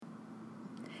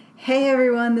Hey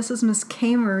everyone, this is Miss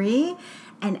K. Marie,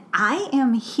 and I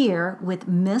am here with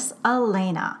Miss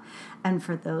Alina. And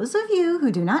for those of you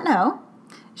who do not know,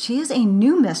 she is a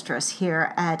new mistress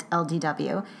here at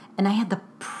LDW, and I had the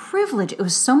privilege, it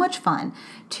was so much fun,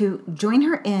 to join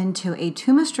her into a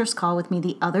two-mistress call with me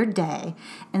the other day.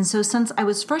 And so since I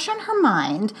was fresh on her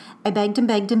mind, I begged and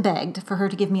begged and begged for her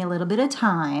to give me a little bit of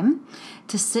time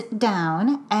to sit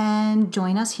down and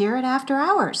join us here at After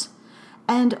Hours.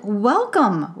 And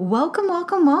welcome.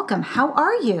 How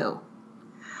are you?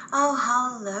 Oh,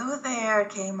 hello there,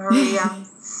 K. Marie. I'm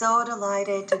so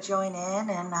delighted to join in,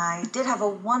 and I did have a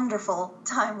wonderful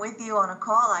time with you on a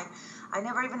call. I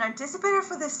never even anticipated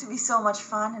for this to be so much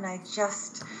fun, and I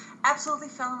just absolutely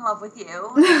fell in love with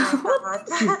you. And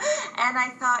I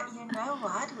thought, you know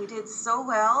what? We did so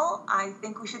well. I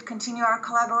think we should continue our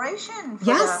collaboration for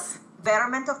the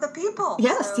betterment of the people.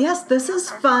 Yes, this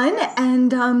is fun,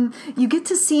 and you get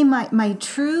to see my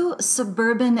true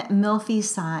suburban MILFy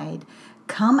side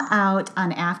come out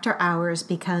on After Hours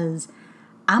because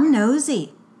I'm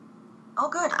nosy. Oh,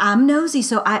 good. I'm nosy,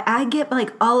 so I get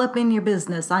like all up in your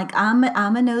business. Like I'm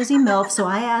a nosy MILF, so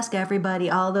I ask everybody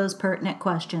all those pertinent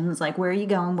questions, like where are you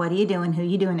going, what are you doing, who are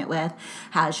you doing it with,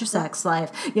 how's your sex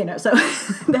life, so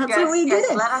that's what we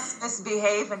did. Let us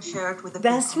misbehave and share it with the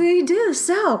That's people. what we do.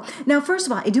 So now, first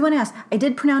of all, I do want to ask, I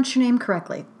did pronounce your name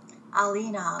correctly.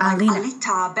 Alina.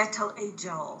 Alita, Bethel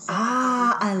Angel.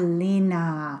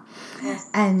 Alina. Yes.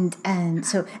 And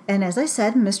as I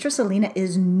said, Mistress Alina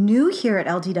is new here at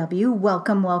LDW.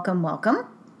 Welcome.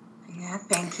 Yeah,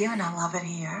 thank you, and I love it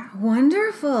here.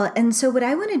 Wonderful. And so what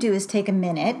I want to do is take a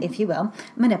minute, if you will.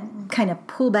 I'm going to kind of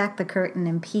pull back the curtain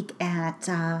and peek at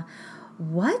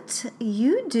what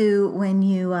you do when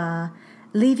you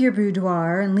leave your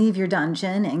boudoir and leave your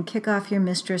dungeon and kick off your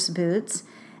mistress boots.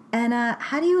 And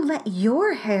how do you let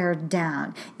your hair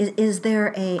down? Is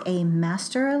there a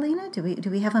master, Alina? Do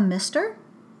we have a mister?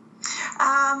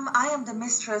 I am the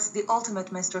mistress, the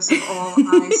ultimate mistress of all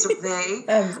I survey.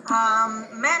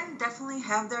 Men definitely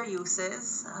have their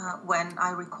uses when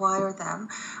I require them.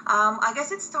 I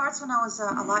guess it starts when I was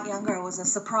a lot younger. I was a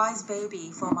surprise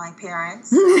baby for my parents.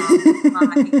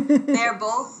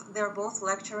 They're both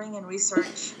lecturing and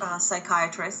research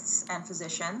psychiatrists and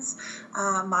physicians.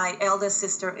 My eldest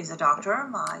sister is a doctor.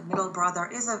 My middle brother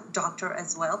is a doctor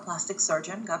as well, plastic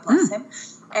surgeon. God bless him.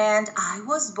 And I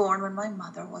was born when my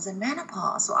mother was in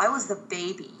menopause, so I was the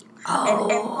baby.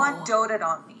 And everyone doted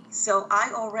on me. So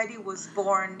I already was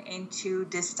born into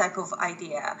this type of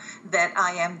idea that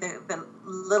I am the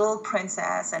little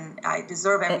princess and I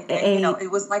deserve everything.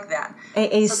 It was like that.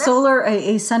 A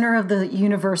center of the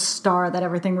universe star that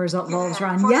everything revolves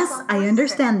around. Yes, I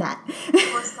understand that.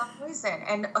 For some reason.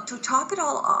 And to top it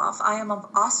all off, I am of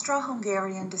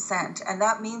Austro-Hungarian descent. And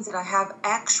that means that I have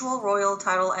actual royal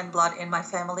title and blood in my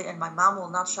family, and my mom will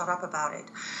not shut up about it.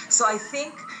 So I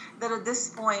think that at this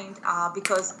point,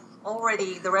 because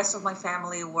already the rest of my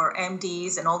family were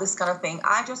MDs and all this kind of thing,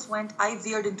 I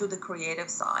veered into the creative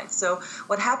side. So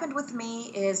what happened with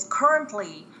me is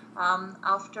currently,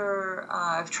 after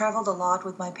I've traveled a lot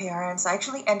with my parents, I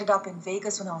actually ended up in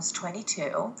Vegas when I was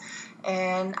 22.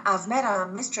 And I've met a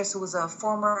mistress who was a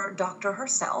former doctor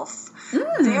herself,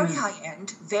 very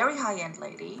high-end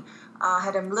lady.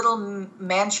 Had a little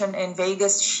mansion in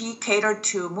Vegas. She catered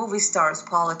to movie stars,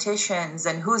 politicians,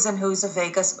 and who's of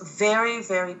Vegas. Very,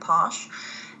 very posh.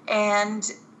 And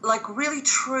like really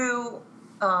true,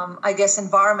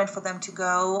 environment for them to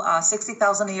go.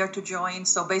 $60,000 a year to join.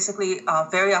 So basically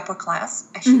very upper class.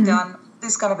 And she'd done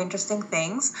these kind of interesting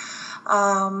things.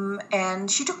 And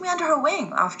she took me under her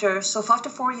wing. After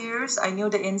 4 years, I knew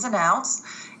the ins and outs.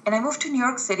 And I moved to New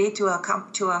York City to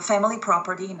a family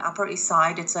property in Upper East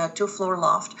Side. It's a 2-floor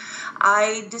loft.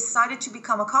 I decided to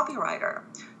become a copywriter.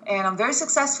 And I'm very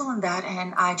successful in that.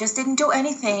 And I just didn't do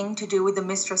anything to do with the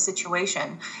mistress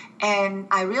situation. And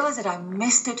I realized that I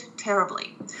missed it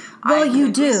terribly. Well,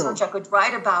 you do. Research, I could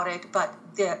write about it, but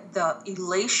the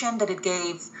elation that it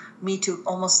gave me to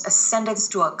almost ascendance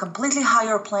to a completely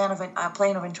higher plane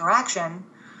of interaction,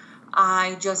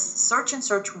 I just search.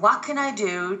 What can I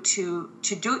do to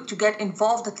get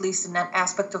involved at least in that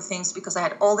aspect of things? Because I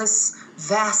had all this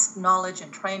vast knowledge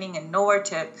and training and nowhere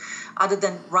to, other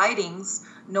than writings,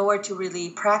 nowhere to really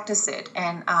practice it.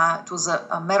 And it was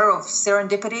a matter of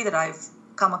serendipity that I've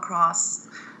come across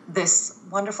this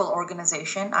wonderful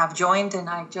organization. I've joined, and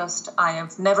I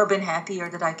have never been happier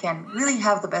that I can really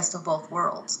have the best of both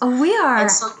worlds. Oh, we are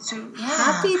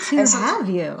happy to have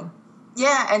you.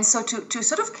 Yeah, and so to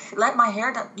sort of let my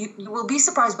hair down, you will be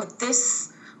surprised, but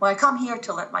this Well, I come here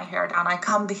to let my hair down. I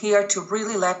come here to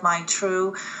really let my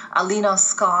true Alina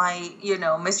Sky,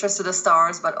 Mistress to the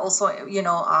Stars, but also,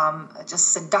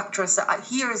 just seductress.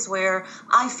 Here is where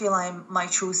I feel I'm my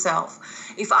true self.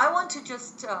 If I want to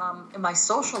just, in my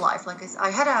social life, like I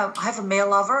have a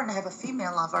male lover and I have a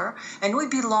female lover, and we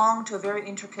belong to a very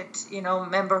intricate,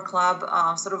 member club,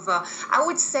 I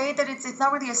would say that it's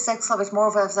not really a sex club. It's more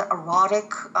of an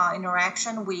erotic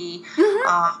interaction. We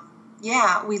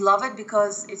love it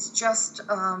because it's just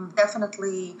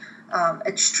definitely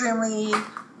extremely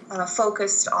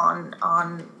focused on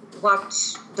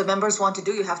what the members want to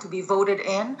do. You have to be voted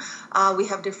in. We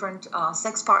have different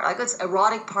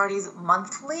erotic parties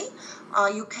monthly.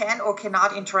 You can or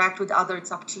cannot interact with others.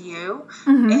 It's up to you.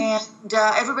 Mm-hmm. And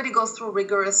everybody goes through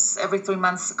rigorous every 3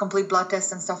 months complete blood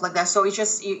tests and stuff like that. So it's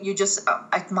just you just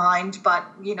at mind, but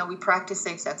we practice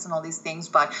safe sex and all these things.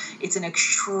 But it's an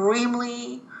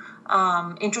extremely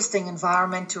interesting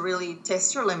environment to really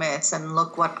test your limits and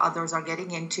look what others are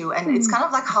getting into. And it's kind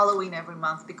of like Halloween every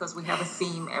month because we have a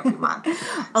theme every month.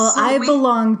 I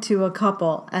belong to a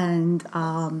couple, and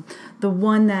the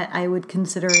one that I would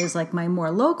consider is like my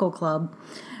more local club.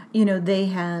 They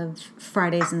have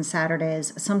Fridays and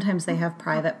Saturdays. Sometimes they have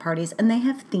private parties, and they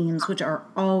have themes, which are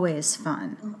always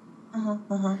fun.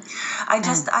 Mm-hmm, mm-hmm. I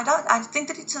think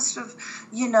that it's just sort of,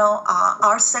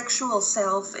 our sexual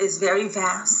self is very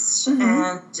vast. Mm-hmm.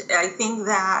 And I think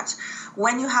that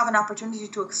when you have an opportunity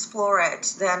to explore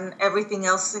it, then everything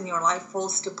else in your life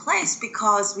falls to place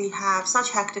because we have such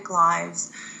hectic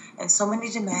lives and so many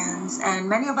demands. And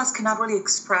many of us cannot really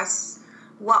express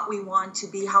what we want to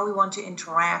be, how we want to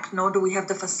interact, nor do we have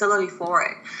the facility for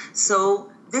it. So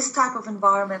this type of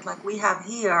environment like we have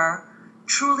here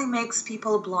truly makes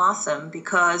people blossom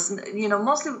because,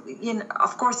 mostly,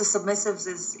 of course, the submissives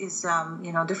is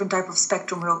different type of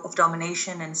spectrum of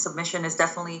domination, and submission is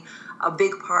definitely a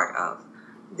big part of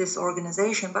this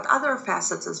organization, but other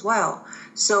facets as well.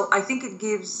 So I think it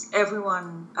gives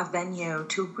everyone a venue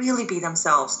to really be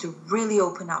themselves, to really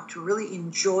open up, to really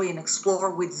enjoy and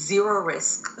explore with zero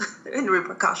risk and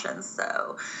repercussions.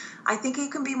 So I think you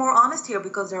can be more honest here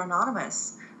because they're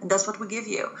anonymous. And that's what we give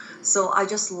you. So I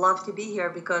just love to be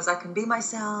here because I can be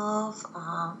myself.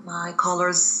 My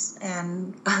callers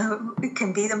and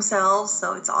can be themselves.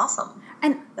 So it's awesome.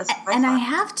 And I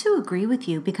have to agree with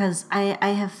you because I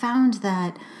have found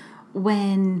that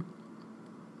when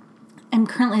I'm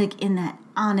currently like in that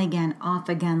on again, off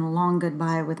again, long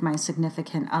goodbye with my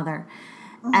significant other.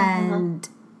 Mm-hmm, and,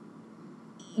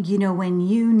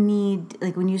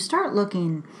 when you start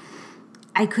looking,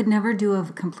 I could never do a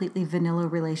completely vanilla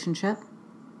relationship.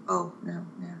 Oh, no.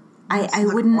 I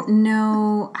wouldn't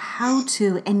know how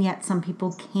to, and yet some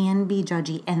people can be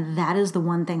judgy, and that is the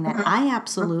one thing that I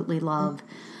absolutely love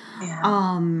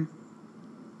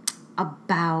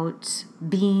about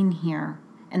being here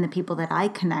and the people that I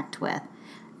connect with,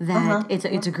 that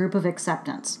it's a group of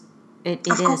acceptance. It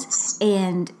is.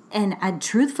 And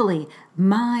truthfully,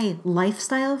 my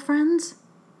lifestyle friends,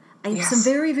 I have some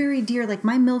very, very dear, like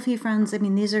my MILFy friends. I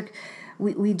mean, these are,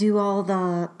 we do all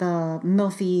the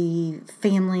MILFy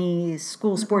family,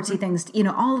 school, sportsy things,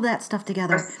 all of that stuff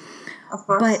together. Of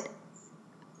course. But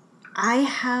I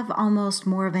have almost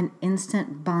more of an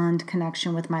instant bond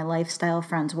connection with my lifestyle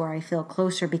friends where I feel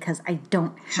closer because I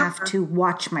don't have to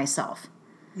watch myself.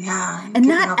 Yeah. And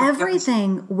not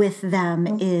everything with them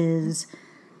is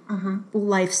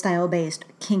lifestyle-based,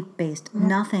 kink-based,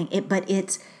 nothing. But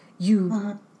it's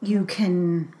you... You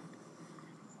can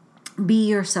be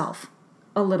yourself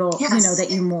a little, that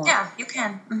you more. Yeah, you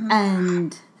can. Mm-hmm.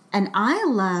 And I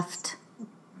left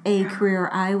a career.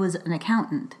 I was an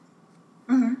accountant.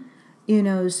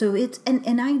 Mm-hmm. So it's,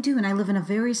 and I live in a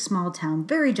very small town,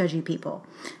 very judgy people.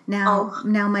 Now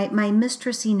my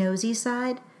mistressy nosy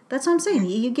side, that's what I'm saying.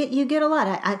 You get a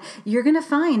lot. You're going to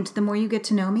find the more you get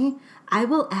to know me, I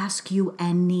will ask you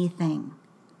anything.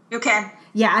 You can.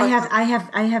 Yeah, I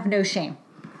have no shame.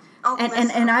 Oh,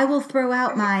 and I will throw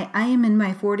out I am in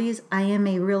my 40s. I am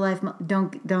a real life.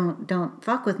 Don't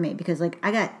fuck with me because like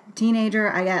I got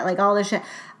teenager. I got like all this shit.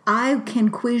 I can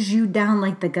quiz you down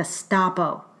like the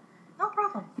Gestapo. No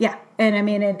problem. Yeah, and I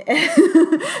mean,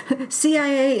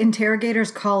 CIA interrogators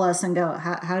call us and go,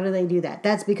 how do they do that?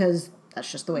 That's because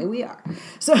that's just the way we are.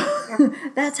 So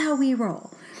that's how we roll.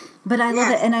 But I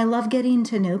love it, and I love getting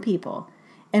to know people.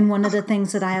 And one of the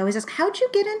things that I always ask, how'd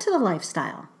you get into the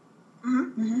lifestyle?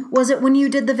 Mm-hmm. Was it when you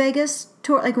did the Vegas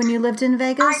tour, like when you lived in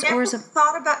Vegas, I or is it?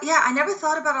 never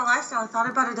thought about a lifestyle. I thought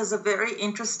about it as a very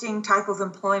interesting type of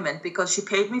employment because she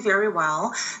paid me very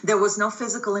well. There was no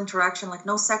physical interaction, like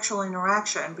no sexual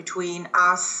interaction between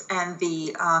us and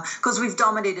because we've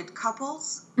dominated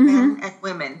couples, men and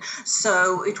women.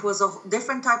 So it was a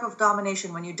different type of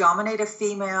domination. When you dominate a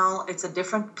female, it's a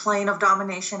different plane of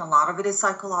domination. A lot of it is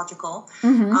psychological.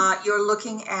 You're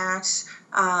looking at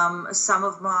some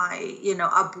of my,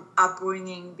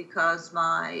 upbringing, because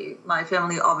my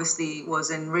family obviously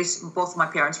was in both my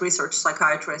parents research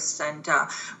psychiatrists, and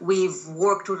we've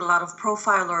worked with a lot of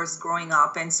profilers growing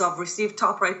up, and so I've received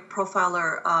top-rate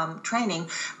profiler training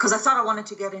because I thought I wanted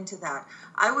to get into that.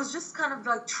 I was just kind of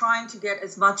like trying to get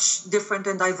as much different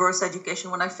and diverse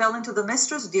education. When I fell into the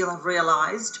Mistress deal, I've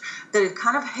realized that it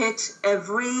kind of hit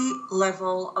every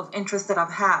level of interest that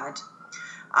I've had.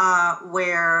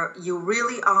 Where you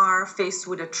really are faced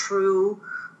with a true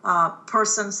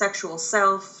person, sexual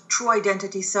self, true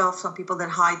identity self, some people that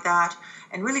hide that,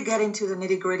 and really get into the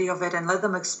nitty-gritty of it and let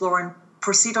them explore and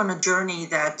proceed on a journey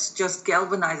that just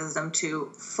galvanizes them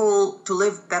to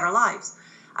live better lives.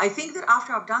 I think that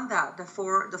after I've done that,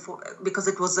 because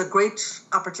it was a great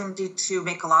opportunity to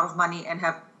make a lot of money and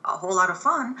have a whole lot of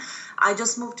fun, I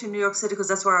just moved to New York City because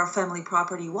that's where our family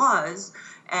property was.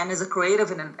 And as a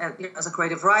creative and as a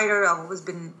creative writer, I've always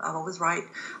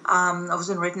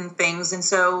written things, and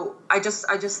so I just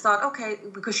thought, okay,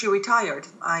 because she retired,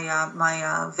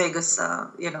 my Vegas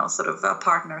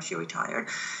partner, she retired,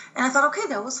 and I thought, okay,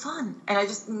 that was fun, and I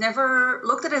just never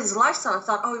looked at it as a lifestyle. I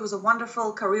thought, oh, it was a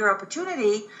wonderful career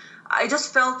opportunity. I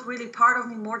just felt really part of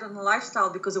me more than a lifestyle,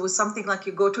 because it was something like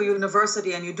you go to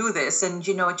university and you do this, and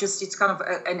it's kind of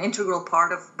an integral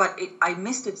part of. But I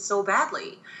missed it so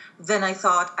badly. Then I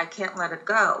thought, I can't let it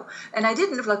go. And I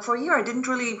didn't, for a year, I didn't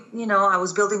really, I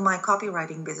was building my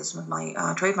copywriting business with my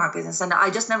trademark business. And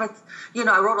I just never,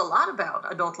 I wrote a lot about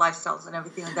adult lifestyles and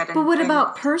everything like that. But what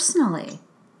about personally?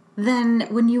 Then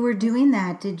when you were doing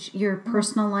that, did your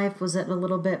personal life, was it a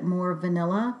little bit more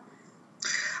vanilla?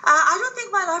 I don't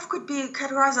think my life could be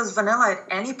categorized as vanilla at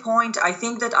any point. I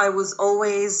think that I was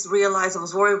always realized, I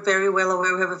was very, very well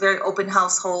aware. We have a very open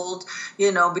household,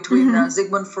 between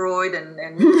Sigmund Freud and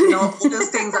all those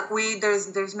things that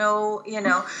there's no,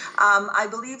 I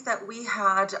believe that we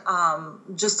had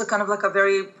just a kind of like a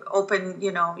very open,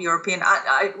 European,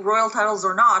 royal titles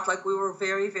or not, like we were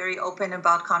very, very open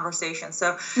about conversation.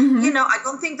 So, I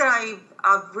don't think that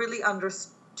I've really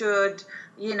understood,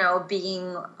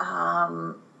 being,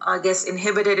 I guess,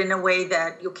 inhibited in a way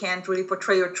that you can't really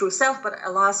portray your true self. But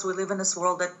alas, we live in this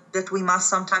world that we must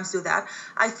sometimes do that.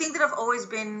 I think that I've always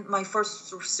been, my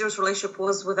first serious relationship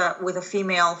was with a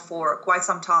female for quite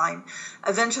some time.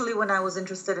 Eventually, when I was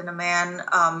interested in a man,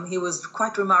 he was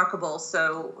quite remarkable.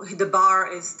 So the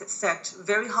bar is set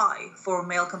very high for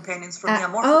male companions. For me,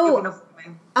 I'm more forgiving of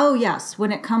women. Oh, yes.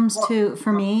 When it comes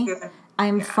for me, I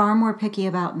am far more picky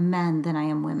about men than I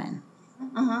am women.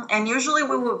 And usually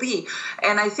we will be.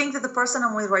 And I think that the person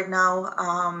I'm with right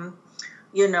now,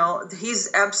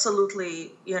 he's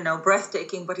absolutely,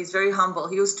 breathtaking, but he's very humble.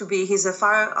 He's a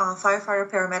firefighter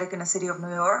paramedic in the city of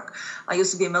New York. I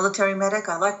used to be a military medic.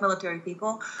 I like military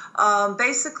people.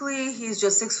 Basically, he's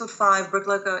just 6'5", built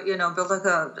like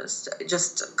a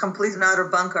just complete and utter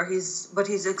bunker. But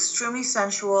he's extremely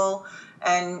sensual.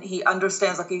 And he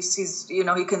understands, like he's he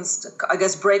can, I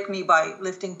guess, break me by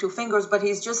lifting 2 fingers, but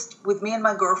he's just with me and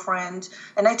my girlfriend.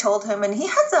 And I told him, and he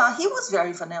was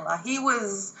very vanilla. He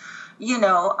was,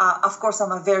 of course,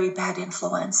 I'm a very bad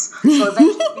influence. So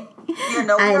eventually,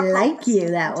 I like you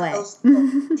that way.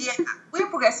 We're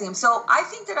progressing him. So I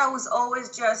think that I was always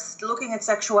just looking at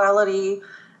sexuality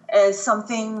as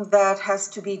something that has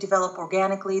to be developed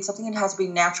organically, something that has to be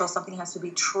natural, something has to be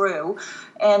true.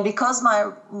 And because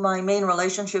my main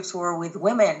relationships were with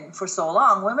women for so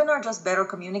long, women are just better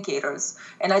communicators.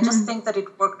 And I just think that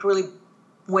it worked really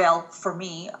well for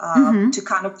me to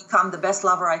kind of become the best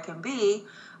lover I can be.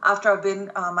 After I've been,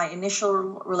 my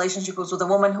initial relationship was with a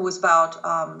woman who was about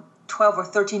 12 or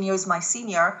 13 years my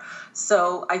senior.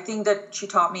 So I think that she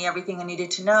taught me everything I needed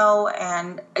to know,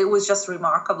 and it was just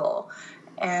remarkable.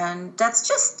 And that's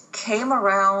just came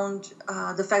around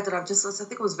the fact that I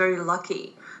think I was very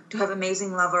lucky to have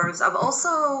amazing lovers. I've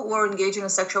also were engaged in a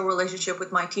sexual relationship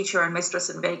with my teacher and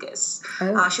mistress in Vegas.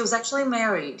 Oh. She was actually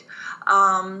married.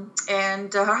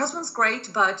 And her husband's great,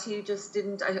 but he just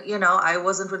didn't, I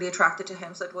wasn't really attracted to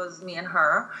him. So it was me and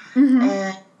her.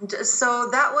 And so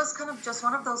that was kind of just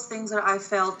one of those things that I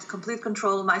felt complete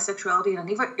control of my sexuality. And I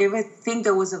never ever think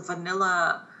there was a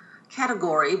vanilla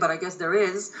category, but I guess there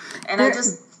is. And I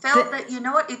just felt that,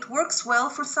 it works well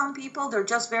for some people. They're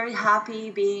just very happy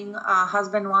being a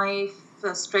husband, wife,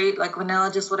 straight, like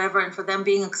vanilla, just whatever. And for them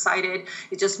being excited,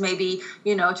 it just maybe,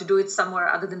 to do it somewhere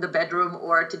other than the bedroom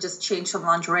or to just change some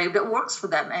lingerie that works for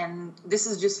them. And this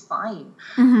is just fine.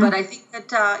 But I think that,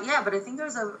 but I think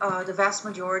there's the vast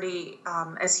majority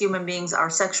as human beings, our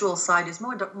sexual side is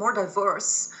more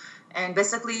diverse and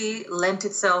basically lent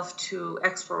itself to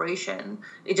exploration.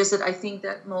 It just that I think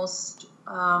that most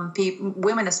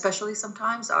women especially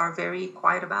sometimes are very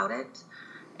quiet about it.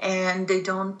 And they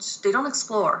don't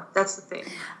explore. That's the thing.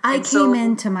 I came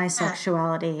into my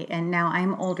sexuality, and now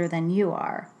I'm older than you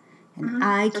are. And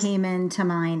I came into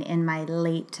mine in my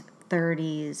late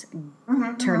 30s,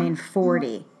 turning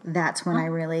 40. That's when I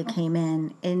really came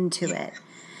into it.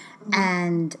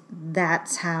 And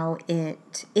that's how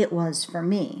it was for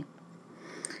me.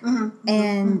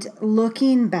 And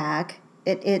looking back,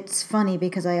 it's funny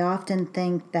because I often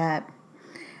think that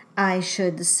I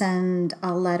should send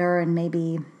a letter and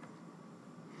maybe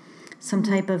some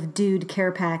type of dude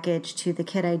care package to the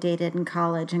kid I dated in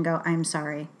college and go, I'm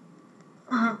sorry.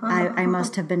 I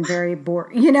must have been very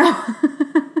bored,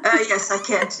 Yes, I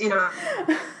can't,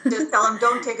 just tell them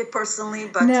don't take it personally,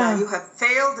 but you have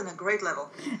failed in a great level.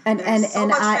 And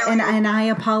I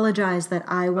apologize that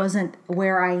I wasn't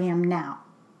where I am now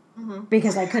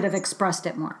because I could have expressed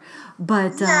it more.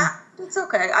 But it's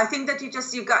okay. I think that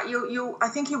I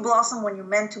think you blossom when you're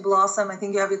meant to blossom. I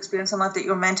think you have the experience in life that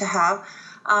you're meant to have.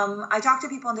 I talk to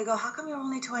people and they go, how come you're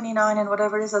only 29 and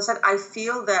whatever it is? I said, I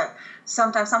feel that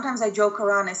sometimes I joke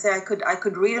around. I say I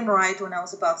could read and write when I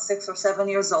was about 6 or 7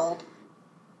 years old.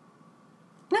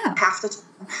 Yeah. Half the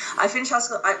time. I finished high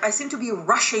school. I seem to be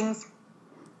rushing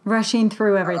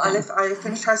through everything. I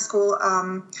finished high school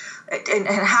and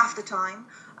half the time.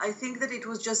 I think that it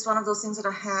was just one of those things that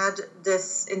I had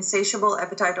this insatiable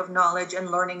appetite of knowledge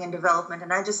and learning and development,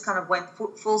 and I just kind of went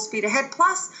full speed ahead.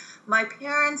 Plus, my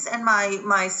parents and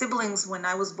my siblings, when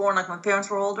I was born, like my parents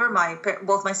were older,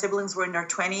 both my siblings were in their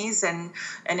 20s and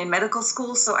in medical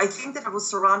school, so I think that I was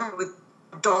surrounded with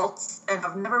adults, and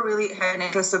I've never really had an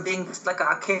interest of being just like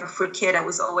a carefree kid. I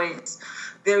was always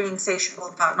very insatiable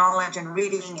about knowledge and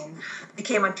reading and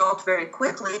became adult very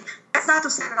quickly. That's not to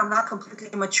say that I'm not completely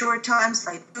immature at times.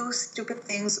 I do stupid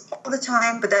things all the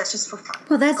time, but that's just for fun.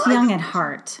 Well, that's young at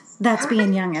heart. That's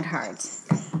being young at heart.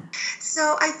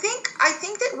 So I think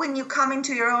that when you come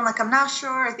into your own, like I'm not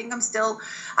sure,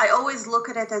 I always look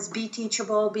at it as be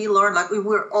teachable, be learned. Like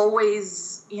we're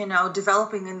always,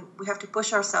 developing, and we have to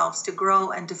push ourselves to grow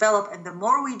and develop. And the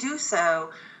more we do so,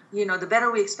 the better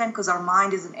we expand, because our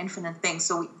mind is an infinite thing.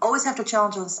 So we always have to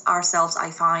challenge ourselves, I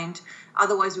find.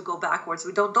 Otherwise, we go backwards.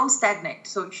 We don't stagnate.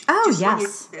 So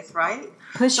yes. This, right?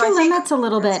 Push your limits a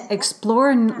little bit.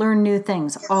 Explore and learn new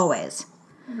things. Yes. Always.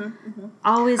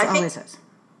 Always is.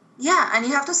 Yeah, and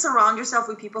you have to surround yourself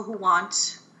with people who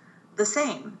want the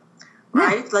same.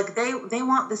 Right? Yeah. Like they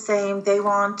want the same. They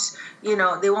want, they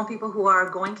want people who are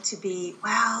going to be,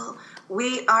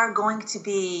 we are going to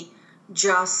be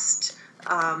just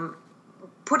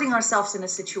putting ourselves in a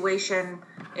situation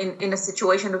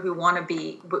that we want to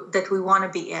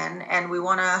be in, and we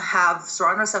want to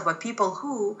surround ourselves by people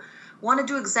who want to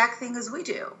do exact thing as we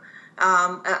do,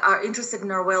 are interested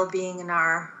in our well-being and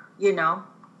our,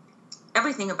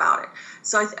 everything about it.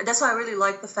 So that's why I really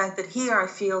like the fact that here I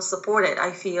feel supported.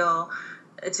 I feel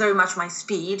it's very much my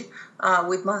speed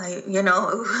with my,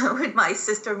 with my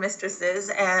sister mistresses,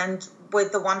 and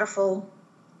with the wonderful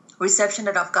reception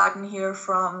that I've gotten here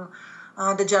from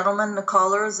the gentlemen, the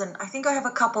callers, and I think I have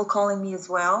a couple calling me as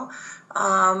well.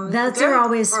 That's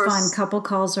always fun. Couple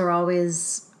calls are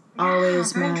always my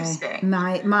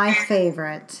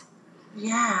favorite.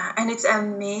 Yeah, and it's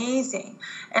amazing.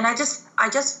 And I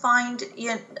just find,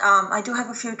 I do have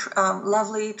a few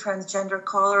lovely transgender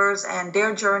callers, and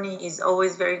their journey is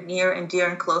always very near and dear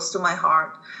and close to my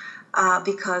heart,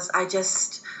 because I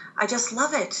just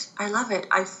love it. I love it.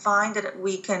 I find that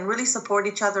we can really support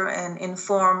each other and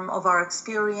inform of our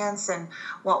experience and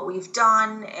what we've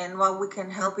done and what we can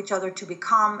help each other to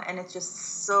become. And it's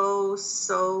just so,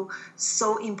 so,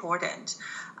 so important.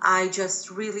 I just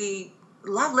really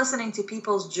love listening to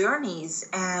people's journeys.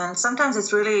 And sometimes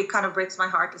it's really kind of breaks my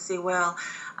heart to say, well,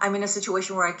 I'm in a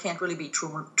situation where I can't really be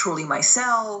truly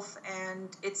myself.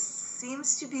 And it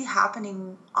seems to be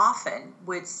happening often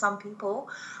with some people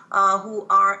who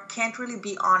can't really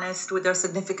be honest with their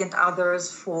significant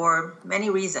others for many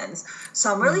reasons.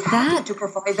 So I'm really happy to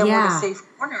provide them with a safe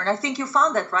corner. And I think you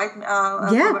found that, right?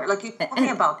 Like you told me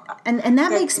about that. And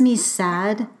that makes me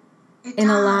sad in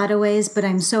a lot of ways, but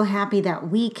I'm so happy that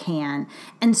we can.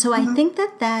 And so I think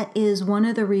that is one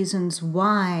of the reasons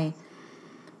why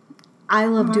I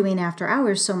love doing After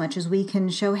Hours so much, is we can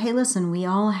show, hey, listen, we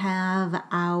all have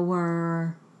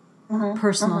our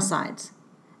personal sides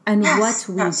and what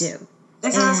we do.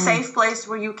 This is a safe place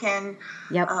where you can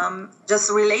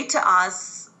just relate to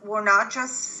us. We're not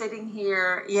just sitting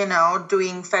here,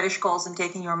 doing fetish calls and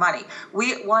taking your money.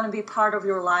 We want to be part of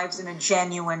your lives in a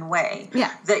genuine way.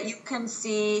 Yeah. That you can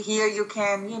see here, you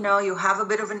can, you have a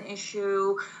bit of an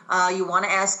issue. You want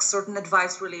to ask certain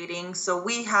advice relating. So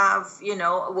we have,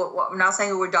 I'm not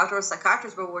saying we're doctors or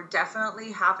psychiatrists, but we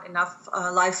definitely have enough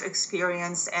life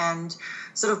experience and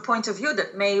sort of point of view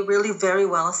that may really very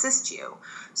well assist you.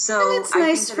 So and it's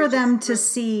nice for them to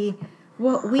see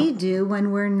what we do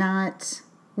when we're not...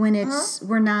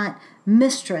 we're not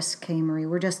Mistress K. Marie.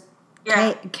 We're just K's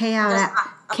out of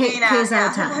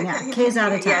time. Yeah, K's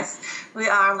out of time. Yes, we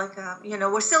are like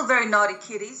we're still very naughty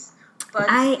kitties. But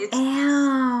I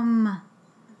am,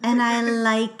 and I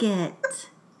like it.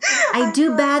 I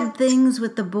do bad things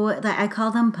with the boy. I call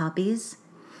them puppies.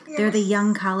 Yes. They're the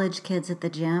young college kids at the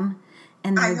gym,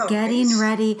 and they're getting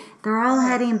ready. They're all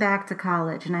heading back to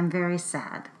college, and I'm very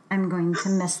sad. I'm going to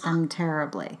miss them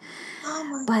terribly. Oh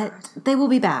my God. They will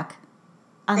be back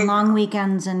on long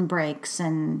weekends and breaks,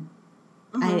 and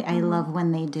I love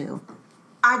when they do.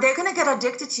 Are they going to get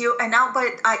addicted to you? And now,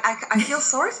 but I feel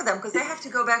sorry for them because they have to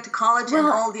go back to college, and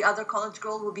all the other college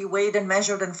girls will be weighed and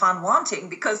measured and found wanting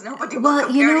because nobody will compare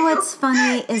to you. Well, you know what's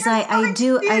funny is I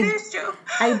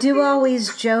do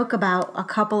always joke about a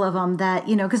couple of them that,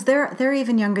 because they're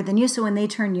even younger than you. So when they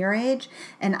turn your age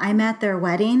and I'm at their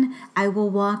wedding, I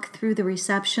will walk through the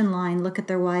reception line, look at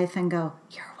their wife, and go,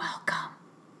 "You're welcome."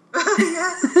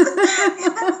 yes,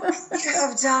 you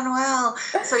have done well.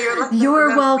 So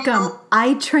you're welcome.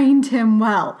 I trained him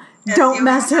well. Don't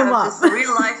mess him up. This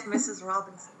real life Mrs.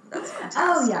 Robinson. That's fantastic.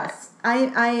 Oh yes,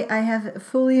 I have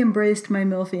fully embraced my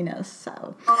milfiness.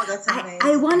 So that's amazing.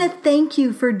 I want to thank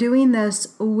you for doing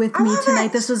this with me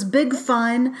tonight. This was big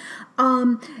fun.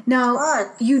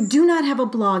 Now you do not have a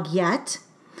blog yet.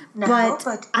 No,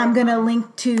 but I'm going to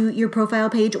link to your profile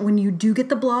page. When you do get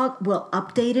the blog, we'll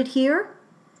update it here.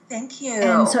 Thank you.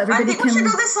 And so everybody I think we should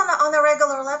do this on a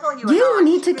regular level. You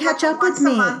need to catch up with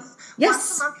me.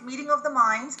 Once a month meeting of the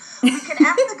minds. We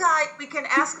can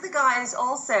ask the guys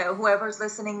also, whoever's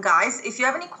listening, guys, if you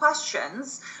have any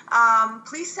questions,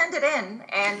 please send it in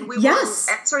and we will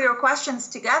answer your questions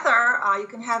together. You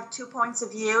can have 2 points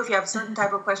of view. If you have a certain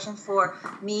type of question for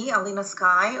me, Alina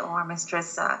Sky, or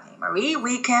Mistress K. Marie,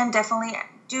 we can definitely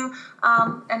do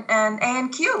an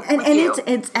A&Q and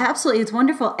it's absolutely, it's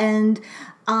wonderful. And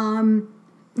and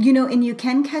you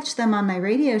can catch them on my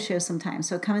radio show sometimes.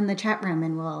 So come in the chat room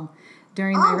and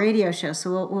during my radio show.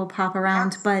 So we'll pop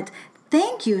around. Yes. But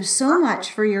thank you so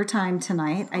much for your time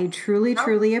tonight. I truly,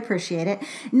 truly appreciate it.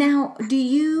 Now, do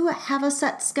you have a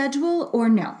set schedule or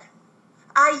no?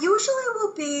 I usually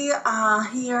will be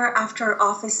here after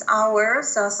office hours.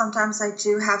 Sometimes I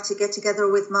do have to get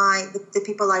together with the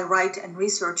people I write and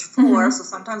research for. Mm-hmm. So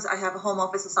sometimes I have a home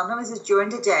office, so sometimes it's during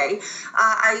the day.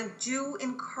 I do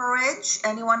encourage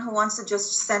anyone who wants to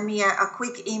just send me a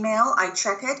quick email. I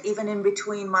check it. Even in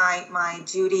between my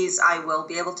duties, I will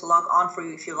be able to log on for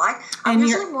you if you like. I'm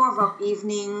usually more of an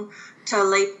evening to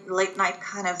late night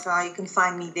kind of, you can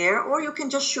find me there, or you can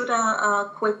just shoot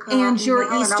a quick and your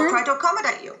email Eastern? And I'll try to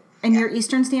accommodate you. And your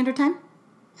Eastern Standard Time?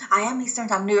 I am Eastern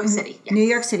Time, New York City. Yes. New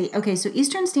York City. Okay, so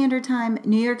Eastern Standard Time,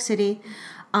 New York City,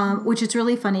 which is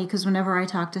really funny because whenever I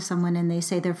talk to someone and they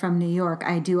say they're from New York,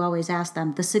 I do always ask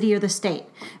them, the city or the state?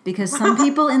 Because some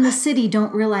people in the city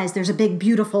don't realize there's a big,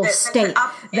 beautiful state.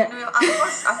 Of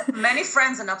course, I have many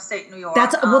friends in upstate New York.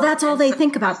 That's all they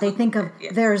think about. They think of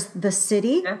there's the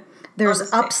city,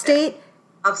 there's upstate,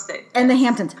 and the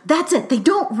Hamptons. That's it. They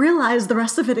don't realize the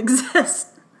rest of it exists.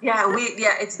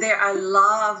 It's there. I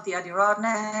love the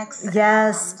Adirondacks.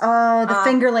 Yes. The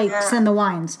Finger Lakes and the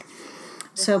wines.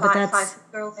 So, but that's Five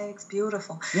Finger Lakes,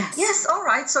 beautiful. Yes. Yes. All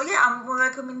right. So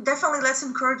definitely let's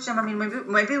encourage them.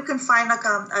 Maybe we can find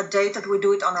a date that we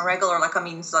do it on a regular.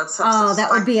 That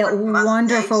would be a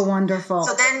wonderful.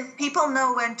 So then people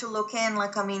know when to look in.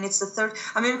 It's the third.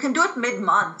 We can do it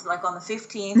mid-month, like on the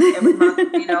 15th every month.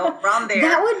 Around there.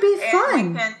 That would be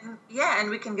fun. And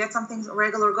we can get something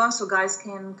regular going so guys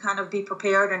can kind of be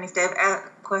prepared. And if they have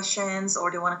questions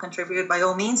or they want to contribute, by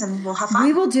all means, and we'll have fun.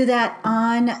 We will do that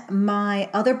on my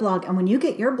other blog. And when you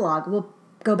get your blog, we'll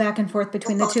go back and forth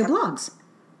between the two blogs.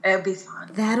 It'll be fun.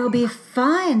 That'll be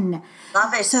fun.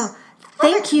 Love it. So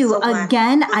thank you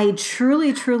again. I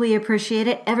truly, truly appreciate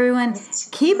it. Everyone,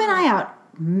 keep an eye out.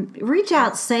 Reach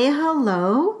out. Say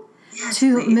hello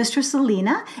to Mistress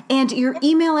Alina. And your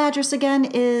email address again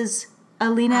is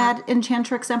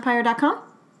Alina@enchantrixempire.com?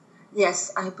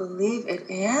 Yes, I believe it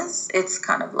is. It's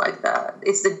kind of like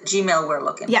it's the Gmail we're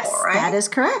looking Yes, for, right? that is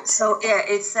correct. So yeah,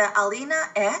 it's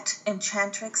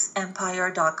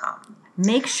Alina@enchantrixempire.com.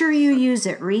 Make sure you use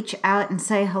it. Reach out and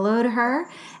say hello to her.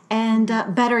 And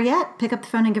better yet, pick up the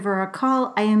phone and give her a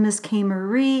call. I am Miss K.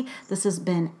 Marie. This has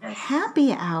been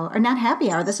Happy Hour. Or not Happy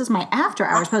Hour. This is my After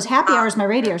Hours post. Happy Hour is my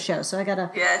radio show. So I got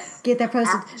to get that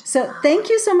posted. So thank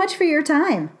you so much for your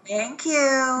time. Thank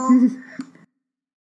you.